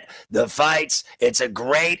to get the fights. It's a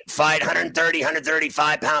great fight.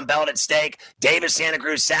 135-pound belt at stake. Davis, Santa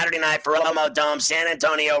Cruz, Saturday night for Alamo Dome, San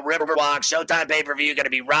Antonio, Riverwalk. Showtime pay-per-view going to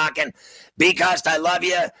be rocking. B-Cost, I love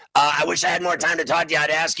you. I wish I had more time to talk to you. I'd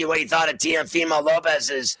ask you what you thought of Teofimo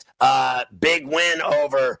Lopez's big win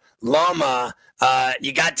over Loma.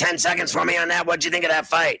 You got 10 seconds for me on that? What'd you think of that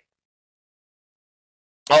fight?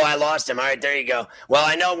 Oh, I lost him. All right, there you go. Well,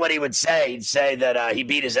 I know what he would say. He'd say that he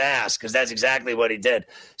beat his ass because that's exactly what he did.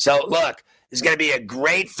 So, look, it's going to be a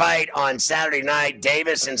great fight on Saturday night.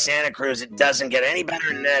 Davis and Santa Cruz. It doesn't get any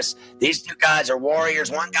better than this. These two guys are warriors.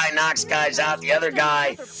 One guy knocks guys out. The other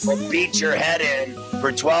guy will beat your head in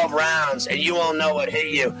for 12 rounds, and you won't know what hit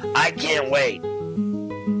you. I can't wait.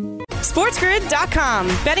 SportsGrid.com.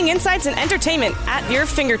 Betting insights and entertainment at your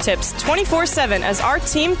fingertips 24/7 as our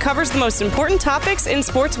team covers the most important topics in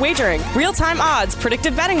sports wagering. Real-time odds,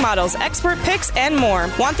 predictive betting models, expert picks, and more.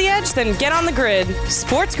 Want the edge? Then get on the grid.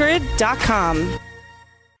 SportsGrid.com.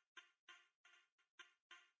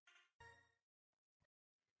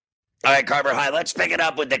 All right, Carver High, let's pick it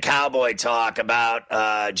up with the Cowboy talk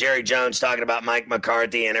about Jerry Jones talking about Mike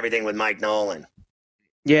McCarthy and everything with Mike Nolan.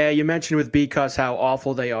 Yeah, you mentioned with B-Cuss how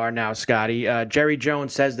awful they are now, Scotty. Jerry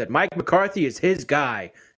Jones says that Mike McCarthy is his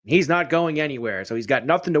guy. He's not going anywhere, so he's got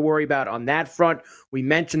nothing to worry about on that front. We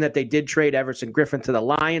mentioned that they did trade Everson Griffin to the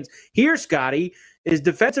Lions. Here, Scotty, is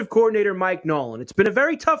defensive coordinator Mike Nolan. It's been a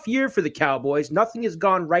very tough year for the Cowboys. Nothing has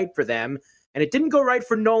gone right for them, and it didn't go right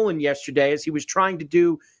for Nolan yesterday as he was trying to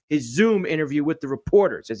do his Zoom interview with the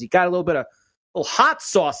reporters, as he got a little hot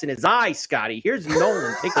sauce in his eye, Scotty. Here's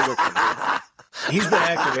Nolan. Take a look at it. He's been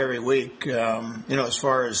active every week, as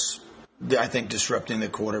far as, I think, disrupting the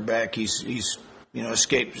quarterback. He's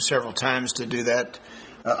escaped several times to do that.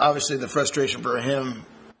 Obviously, the frustration for him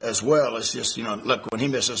as well is just, look, when he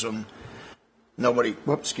misses them, nobody –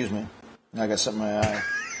 whoops, excuse me. I got something in my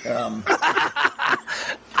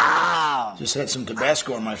eye. Just had some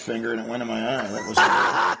Tabasco in my finger, and it went in my eye. That was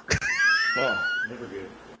never good.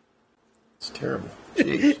 It's terrible.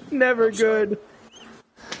 Jeez. Never good.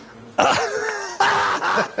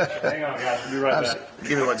 Hang on, guys. We'll be right back.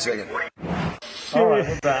 Give me 1 second. All right,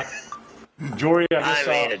 we're back. Jory,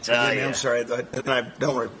 I'm sorry. I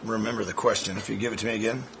don't remember the question. If you give it to me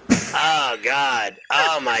again. Oh, God.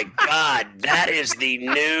 Oh, my God. That is the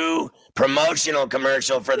new promotional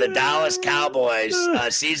commercial for the Dallas Cowboys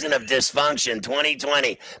season of dysfunction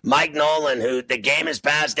 2020. Mike Nolan, who the game has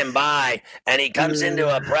passed him by, and he comes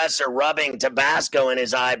into a presser rubbing Tabasco in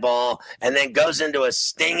his eyeball and then goes into a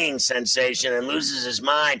stinging sensation and loses his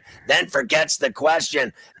mind, then forgets the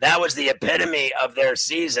question. That was the epitome of their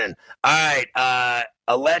season. All right,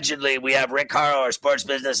 allegedly, we have Rick Haro, our sports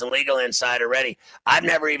business and legal insider, ready. I've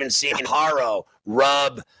never even seen Haro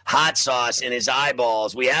rub hot sauce in his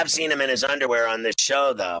eyeballs. We have seen him in his underwear on this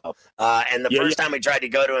show, though. And the first time we tried to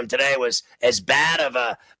go to him today was as bad of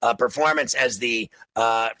a performance as the,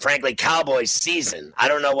 frankly, Cowboys season. I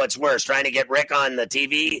don't know what's worse, trying to get Rick on the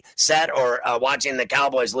TV set or watching the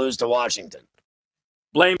Cowboys lose to Washington.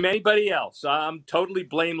 Blame anybody else. I'm totally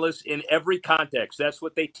blameless in every context. That's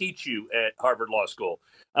what they teach you at Harvard Law School.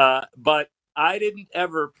 But I didn't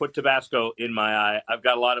ever put Tabasco in my eye. I've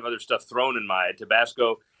got a lot of other stuff thrown in my eye.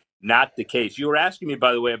 Tabasco, not the case. You were asking me,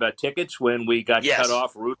 by the way, about tickets when we got cut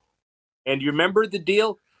off. And you remember the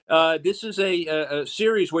deal? This is a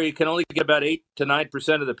series where you can only get about 8 to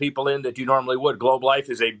 9% of the people in that you normally would. Globe Life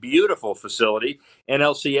is a beautiful facility.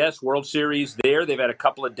 NLCS World Series there. They've had a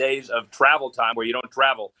couple of days of travel time where you don't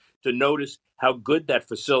travel to notice how good that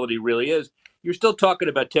facility really is. You're still talking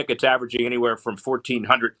about tickets averaging anywhere from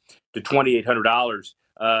 $1,400 to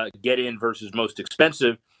 $2,800 get in versus most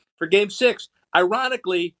expensive for Game 6.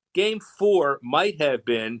 Ironically, Game 4 might have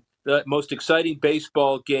been the most exciting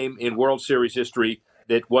baseball game in World Series history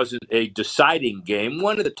that wasn't a deciding game,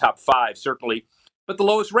 one of the top 5 certainly, but the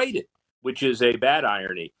lowest rated, which is a bad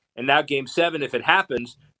irony. And now Game 7, if it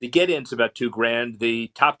happens, the get-in's about $2,000,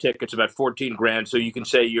 the top ticket's about $14,000, so you can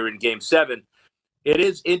say you're in Game 7. It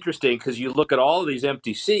is interesting because you look at all of these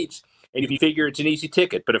empty seats and you figure it's an easy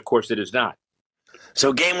ticket, but of course it is not.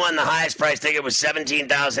 So Game 1, the highest price ticket was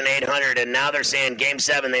 $17,800, and now they're saying Game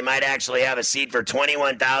 7 they might actually have a seat for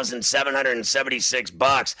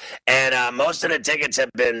 $21,776. And most of the tickets have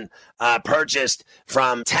been purchased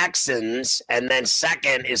from Texans, and then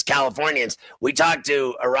second is Californians. We talked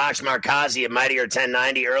to Arash Markazi at Mightier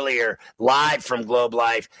 1090 earlier, live from Globe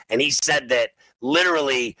Life, and he said that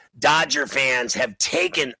literally, Dodger fans have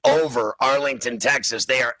taken over Arlington, Texas.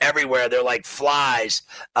 They are everywhere. They're like flies.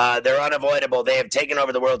 They're unavoidable. They have taken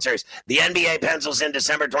over the World Series. The NBA pencils in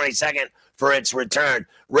December 22nd for its return.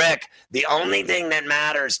 Rick, the only thing that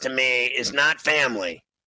matters to me is not family.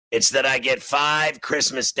 It's that I get 5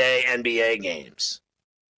 Christmas Day NBA games.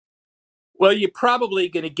 Well, you're probably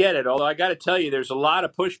going to get it, although I got to tell you, there's a lot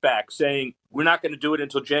of pushback saying we're not going to do it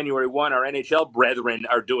until January 1. Our NHL brethren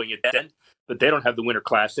are doing it then. But they don't have the Winter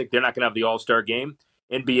Classic. They're not going to have the All-Star game.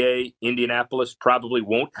 NBA, Indianapolis probably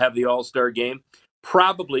won't have the All-Star game.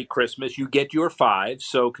 Probably Christmas. You get your 5,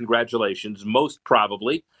 so congratulations. Most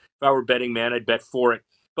probably. If I were a betting man, I'd bet for it.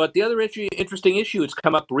 But the other interesting issue that's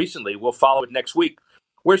come up recently, we'll follow it next week.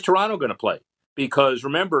 Where's Toronto going to play? Because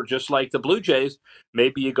remember, just like the Blue Jays,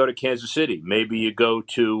 maybe you go to Kansas City. Maybe you go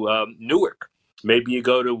to Newark. Maybe you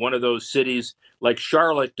go to one of those cities like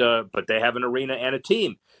Charlotte, but they have an arena and a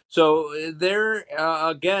team. So they're,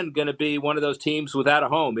 again, going to be one of those teams without a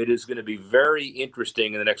home. It is going to be very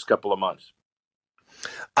interesting in the next couple of months.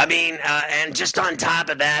 I mean, and just on top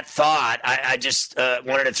of that thought, I just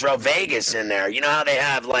wanted to throw Vegas in there. You know how they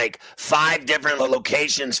have like 5 different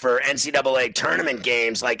locations for NCAA tournament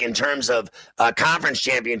games, like in terms of conference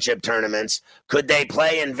championship tournaments. Could they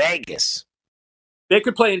play in Vegas? They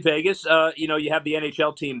could play in Vegas. You have the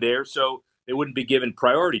NHL team there, so they wouldn't be given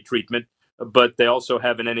priority treatment. But they also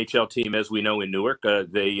have an NHL team, as we know, in Newark.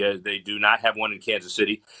 They do not have one in Kansas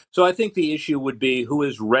City. So I think the issue would be who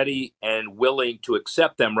is ready and willing to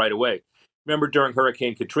accept them right away. Remember during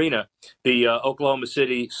Hurricane Katrina, the Oklahoma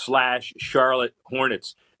City / Charlotte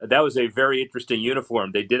Hornets, that was a very interesting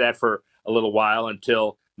uniform. They did that for a little while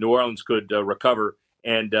until New Orleans could recover.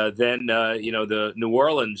 And then, the New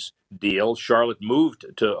Orleans deal, Charlotte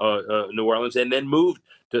moved to New Orleans and then moved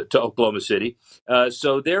to Oklahoma City.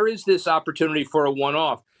 So there is this opportunity for a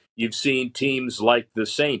one-off. You've seen teams like the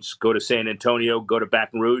Saints go to San Antonio, go to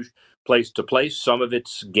Baton Rouge, place to place. Some of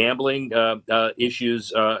its gambling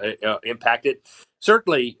issues impacted.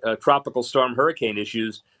 Certainly tropical storm hurricane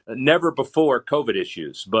issues, never before COVID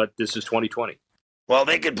issues, but this is 2020. Well,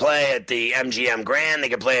 they could play at the MGM Grand. They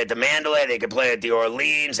could play at the Mandalay. They could play at the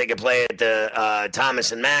Orleans. They could play at the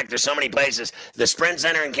Thomas and Mack. There's so many places. The Sprint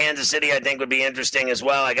Center in Kansas City, I think, would be interesting as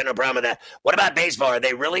well. I got no problem with that. What about baseball? Are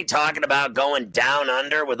they really talking about going down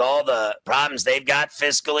under with all the problems they've got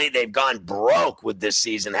fiscally? They've gone broke with this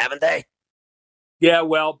season, haven't they? Yeah,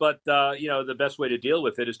 well, but, the best way to deal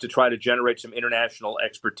with it is to try to generate some international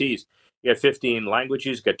expertise. You have 15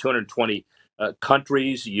 languages, you got 220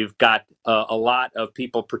 countries. You've got a lot of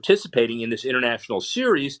people participating in this international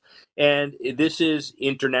series, and this is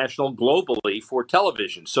international globally for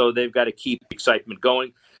television. So they've got to keep excitement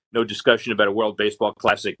going. No discussion about a World Baseball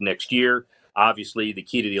Classic next year. Obviously, the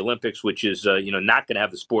key to the Olympics, which is not going to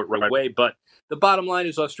have the sport right away. But the bottom line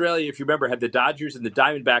is Australia, if you remember, had the Dodgers and the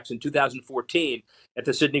Diamondbacks in 2014 at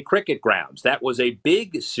the Sydney Cricket Grounds. That was a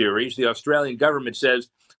big series. The Australian government says,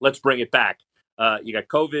 let's bring it back. You got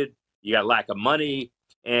COVID. You got lack of money,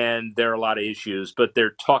 and there are a lot of issues, but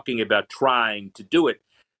they're talking about trying to do it.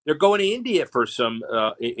 They're going to India for some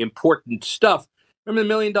important stuff. Remember the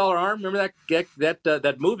 $1 Million Arm? Remember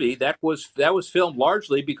that movie? That was filmed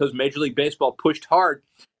largely because Major League Baseball pushed hard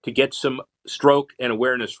to get some stroke and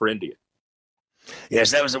awareness for India. Yes,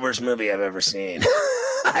 that was the worst movie I've ever seen.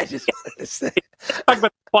 I just wanted to say. Talk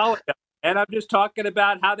about the quality, and I'm just talking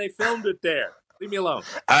about how they filmed it there. Leave me alone.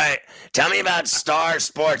 All right. Tell me about Star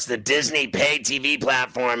Sports, the Disney paid TV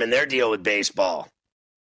platform, and their deal with baseball.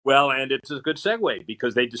 Well, and it's a good segue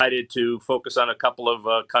because they decided to focus on a couple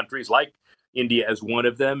of countries, like India as one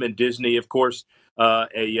of them, and Disney, of course,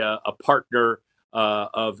 a partner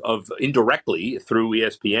of indirectly through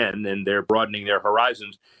ESPN, and they're broadening their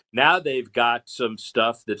horizons. Now they've got some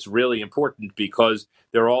stuff that's really important because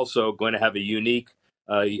they're also going to have a unique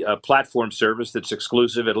a platform service that's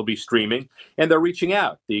exclusive. It'll be streaming, and they're reaching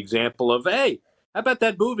out. The example of, hey, how about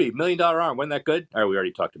that movie, $1 Million Arm? Wasn't that good? All right, we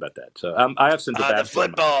already talked about that. So I have some debate.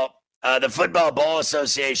 The Football Bowl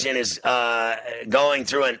Association is going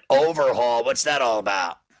through an overhaul. What's that all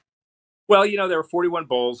about? Well, there are 41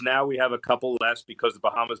 bowls. Now we have a couple less because the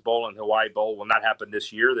Bahamas Bowl and Hawaii Bowl will not happen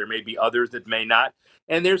this year. There may be others that may not.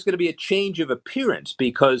 And there's going to be a change of appearance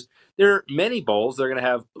because there are many bowls. They're going to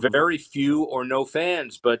have very few or no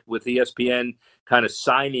fans. But with ESPN kind of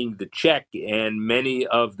signing the check and many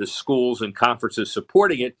of the schools and conferences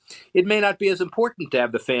supporting it, it may not be as important to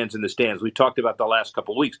have the fans in the stands. We talked about the last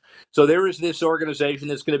couple of weeks. So there is this organization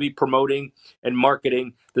that's going to be promoting and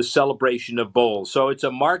marketing the celebration of bowls. So it's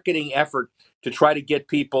a marketing effort to try to get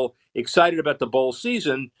people excited about the bowl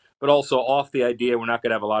season, but also off the idea we're not going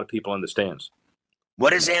to have a lot of people in the stands.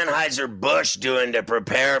 What is Anheuser-Busch doing to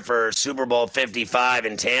prepare for Super Bowl 55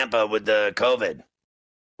 in Tampa with the COVID?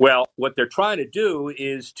 Well, what they're trying to do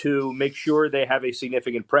is to make sure they have a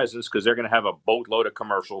significant presence because they're going to have a boatload of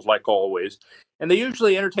commercials like always. And they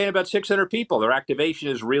usually entertain about 600 people. Their activation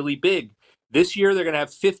is really big. This year, they're going to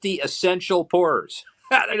have 50 essential pourers.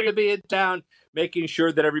 They're going to be in town making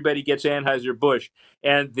sure that everybody gets Anheuser-Busch.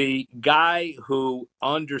 And the guy who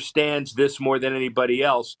understands this more than anybody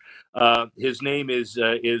else, his name is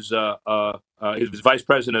vice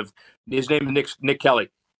president of, his name is Nick Kelly.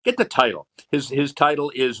 Get the title. His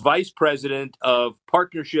title is Vice President of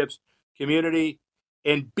Partnerships, Community,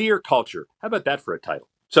 and Beer Culture. How about that for a title?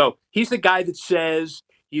 So he's the guy that says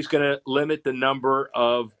he's going to limit the number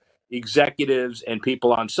of executives and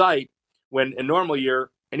people on site when in a normal year,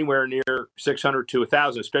 anywhere near 600 to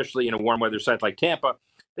 1,000, especially in a warm weather site like Tampa,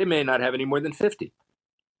 they may not have any more than 50.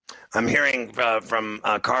 I'm hearing from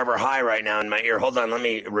Carver High right now in my ear. Hold on, let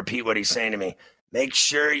me repeat what he's saying to me. Make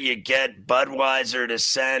sure you get Budweiser to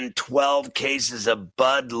send 12 cases of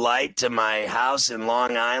Bud Light to my house in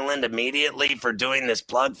Long Island immediately for doing this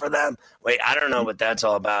plug for them. Wait, I don't know what that's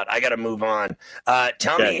all about. I got to move on.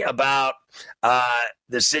 Tell me about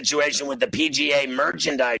the situation with the PGA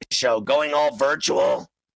merchandise show going all virtual.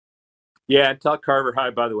 Yeah, tell Carver High,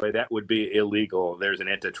 by the way, that would be illegal. There's an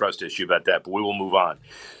antitrust issue about that, but we will move on.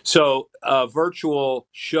 So a virtual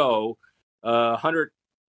show,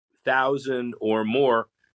 100,000 or more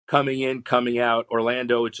coming in, coming out.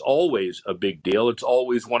 Orlando, it's always a big deal. It's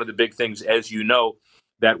always one of the big things, as you know,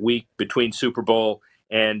 that week between Super Bowl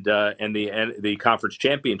and the conference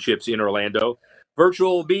championships in Orlando.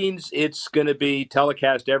 Virtual means it's going to be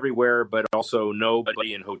telecast everywhere, but also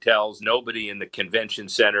nobody in hotels, nobody in the convention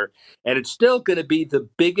center. And it's still going to be the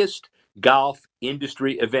biggest golf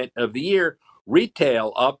industry event of the year.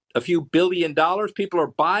 Retail up a few $1 billion. People are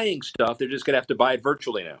buying stuff. They're just going to have to buy it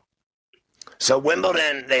virtually now. So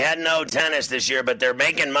Wimbledon, they had no tennis this year, but they're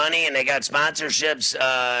making money and they got sponsorships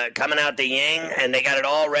coming out the Ying, and they got it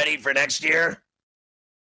all ready for next year.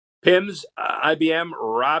 PIMS, IBM,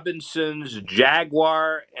 Robinsons,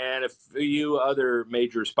 Jaguar, and a few other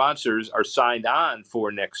major sponsors are signed on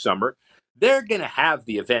for next summer. They're going to have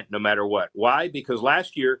the event no matter what. Why? Because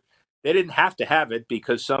last year they didn't have to have it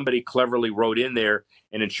because somebody cleverly wrote in there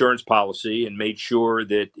an insurance policy and made sure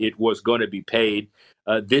that it was going to be paid.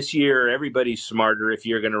 This year, everybody's smarter. If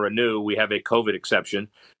you're going to renew, we have a COVID exception.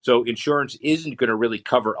 So insurance isn't going to really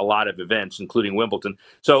cover a lot of events, including Wimbledon.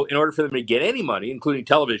 So in order for them to get any money, including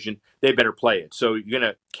television, they better play it. So you're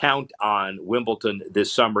going to count on Wimbledon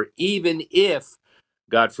this summer, even if,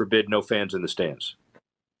 God forbid, no fans in the stands.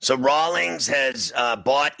 So Rawlings has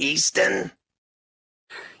bought Easton?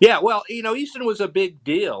 Yeah, well, Easton was a big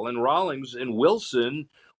deal, and Rawlings and Wilson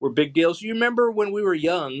were big deals. You remember when we were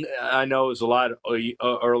young, I know it was a lot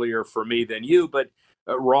earlier for me than you, but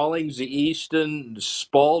Rawlings, Easton,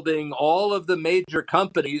 Spalding, all of the major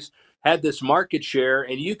companies had this market share,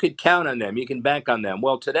 and you could count on them. You can bank on them.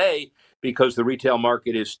 Well, today, because the retail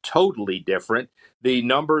market is totally different, the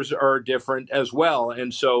numbers are different as well.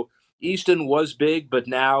 And so Easton was big, but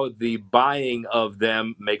now the buying of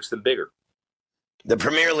them makes them bigger. The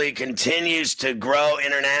Premier League continues to grow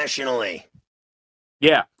internationally.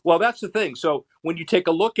 Yeah, well, that's the thing. So when you take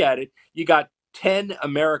a look at it, you got 10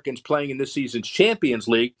 Americans playing in this season's Champions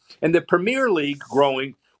League, and the Premier League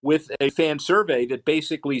growing with a fan survey that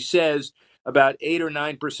basically says about 8 or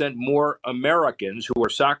 9% more Americans who are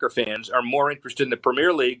soccer fans are more interested in the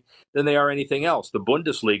Premier League than they are anything else. The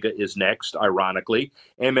Bundesliga is next, ironically.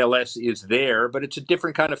 MLS is there, but it's a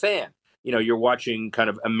different kind of fan. You know, you're watching kind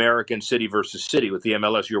of American city versus city. With the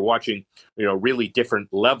MLS, you're watching, really different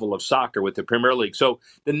level of soccer with the Premier League. So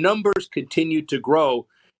the numbers continue to grow,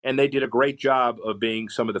 and they did a great job of being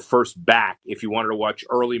some of the first back. If you wanted to watch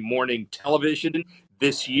early morning television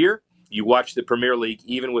this year, you watch the Premier League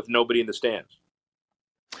even with nobody in the stands.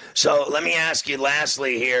 So let me ask you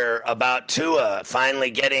lastly here about Tua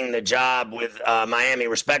finally getting the job with Miami.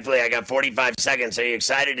 Respectfully, I got 45 seconds. Are you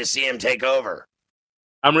excited to see him take over?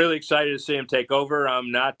 I'm really excited to see him take over.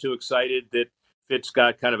 I'm not too excited that Fitz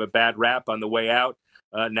got kind of a bad rap on the way out.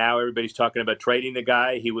 Now everybody's talking about trading the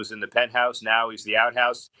guy. He was in the penthouse. Now he's the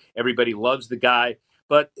outhouse. Everybody loves the guy.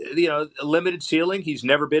 But, limited ceiling. He's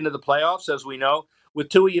never been to the playoffs, as we know. With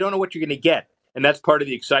Tua, you don't know what you're going to get. And that's part of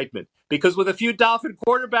the excitement. Because with a few Dolphin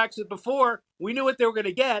quarterbacks before, we knew what they were going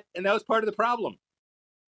to get, and that was part of the problem.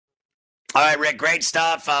 All right, Rick, great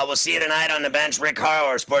stuff. We'll see you tonight on the bench. Rick Horrow,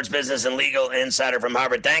 our sports business and legal insider from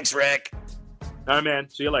Harvard. Thanks, Rick. All right, man.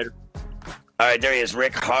 See you later. All right, there he is,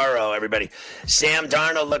 Rick Horrow, everybody. Sam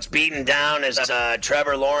Darnold looks beaten down as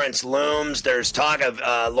Trevor Lawrence looms. There's talk of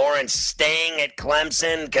Lawrence staying at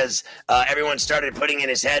Clemson because everyone started putting in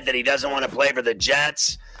his head that he doesn't want to play for the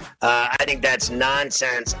Jets. I think that's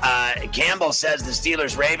nonsense. Campbell says the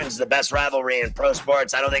Steelers-Ravens is the best rivalry in pro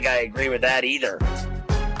sports. I don't think I agree with that either.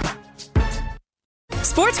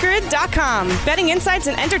 SportsGrid.com. Betting insights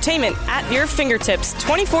and entertainment at your fingertips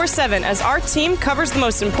 24/7 as our team covers the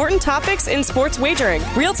most important topics in sports wagering.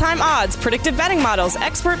 Real-time odds, predictive betting models,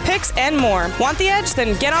 expert picks, and more. Want the edge?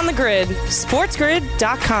 Then get on the grid.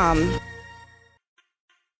 SportsGrid.com.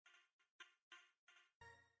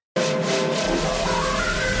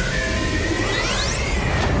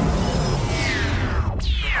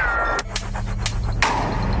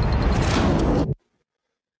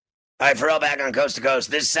 All right, Pharrell back on Coast to Coast.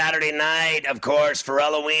 This Saturday night, of course, for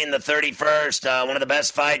Halloween, the 31st, one of the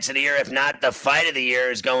best fights of the year, if not the fight of the year,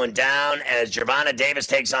 is going down as Gervonta Davis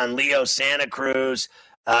takes on Leo Santa Cruz.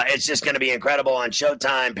 It's just going to be incredible on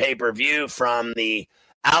Showtime pay-per-view from the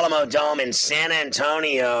Alamo Dome in San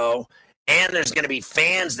Antonio. And there's going to be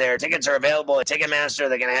fans there. Tickets are available at Ticketmaster.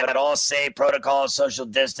 They're going to have it all safe, protocols, social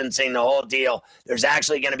distancing, the whole deal. There's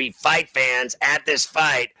actually going to be fight fans at this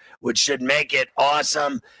fight, which should make it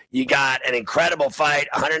awesome. You got an incredible fight,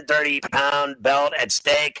 130-pound belt at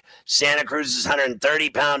stake. Santa Cruz's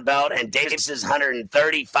 130-pound belt and Davis's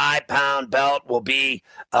 135-pound belt will be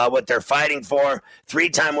what they're fighting for.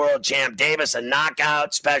 Three-time world champ Davis, a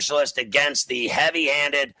knockout specialist against the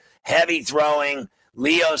heavy-handed, heavy-throwing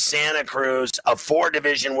Leo Santa Cruz, a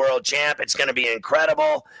 4-division world champ. It's going to be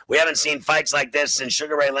incredible. We haven't seen fights like this since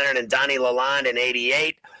Sugar Ray Leonard and Donnie Lalonde in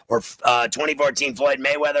 '88 or 2014 Floyd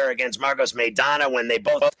Mayweather against Marcos Maidana, when they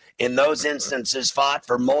both, in those instances, fought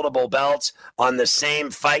for multiple belts on the same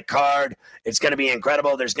fight card. It's going to be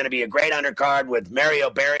incredible. There's going to be a great undercard with Mario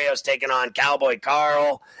Barrios taking on Cowboy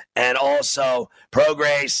Carl, and also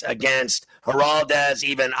Prograis against Geraldez,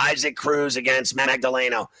 even Isaac Cruz against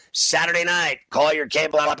Magdaleno. Saturday night, call your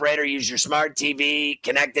cable operator, use your smart TV,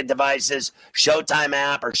 connected devices, Showtime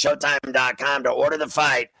app, or Showtime.com to order the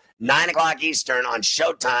fight. 9 o'clock Eastern on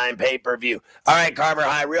Showtime pay-per-view. All right, Carver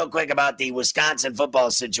High, real quick about the Wisconsin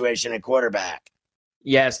football situation at quarterback.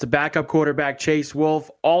 Yes, the backup quarterback, Chase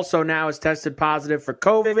Wolf, also now is tested positive for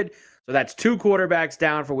COVID. So that's 2 quarterbacks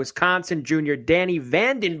down for Wisconsin. Junior Danny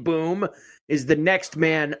Vandenboom is the next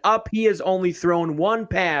man up. He has only thrown 1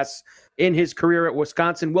 pass in his career at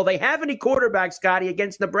Wisconsin. Will they have any quarterbacks, Scotty,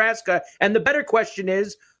 against Nebraska? And the better question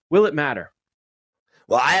is, will it matter?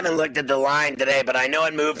 Well, I haven't looked at the line today, but I know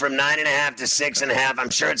it moved from 9.5 to 6.5. I'm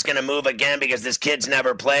sure it's going to move again because this kid's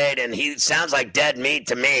never played, and he sounds like dead meat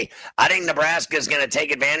to me. I think Nebraska is going to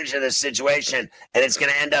take advantage of this situation, and it's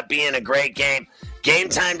going to end up being a great game. Game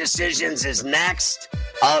Time Decisions is next.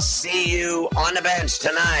 I'll see you on the bench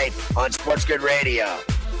tonight on Sports Grid Radio.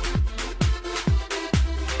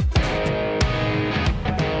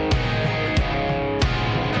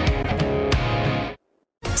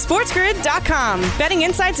 SportsGrid.com. Betting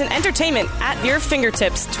insights and entertainment at your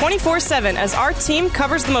fingertips 24/7 as our team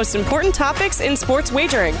covers the most important topics in sports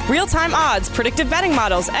wagering. Real-time odds, predictive betting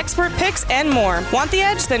models, expert picks, and more. Want the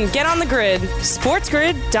edge? Then get on the grid.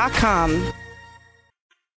 SportsGrid.com.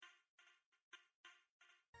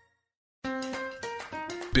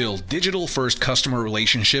 Build digital-first customer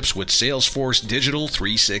relationships with Salesforce Digital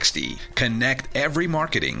 360. Connect every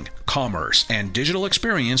marketing, commerce, and digital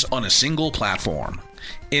experience on a single platform.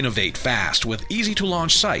 Innovate fast with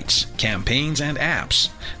easy-to-launch sites, campaigns, and apps.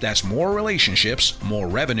 That's more relationships, more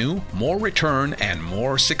revenue, more return, and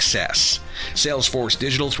more success. Salesforce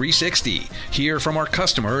Digital 360. Hear from our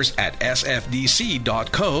customers at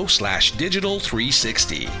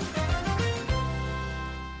sfdc.co/digital360.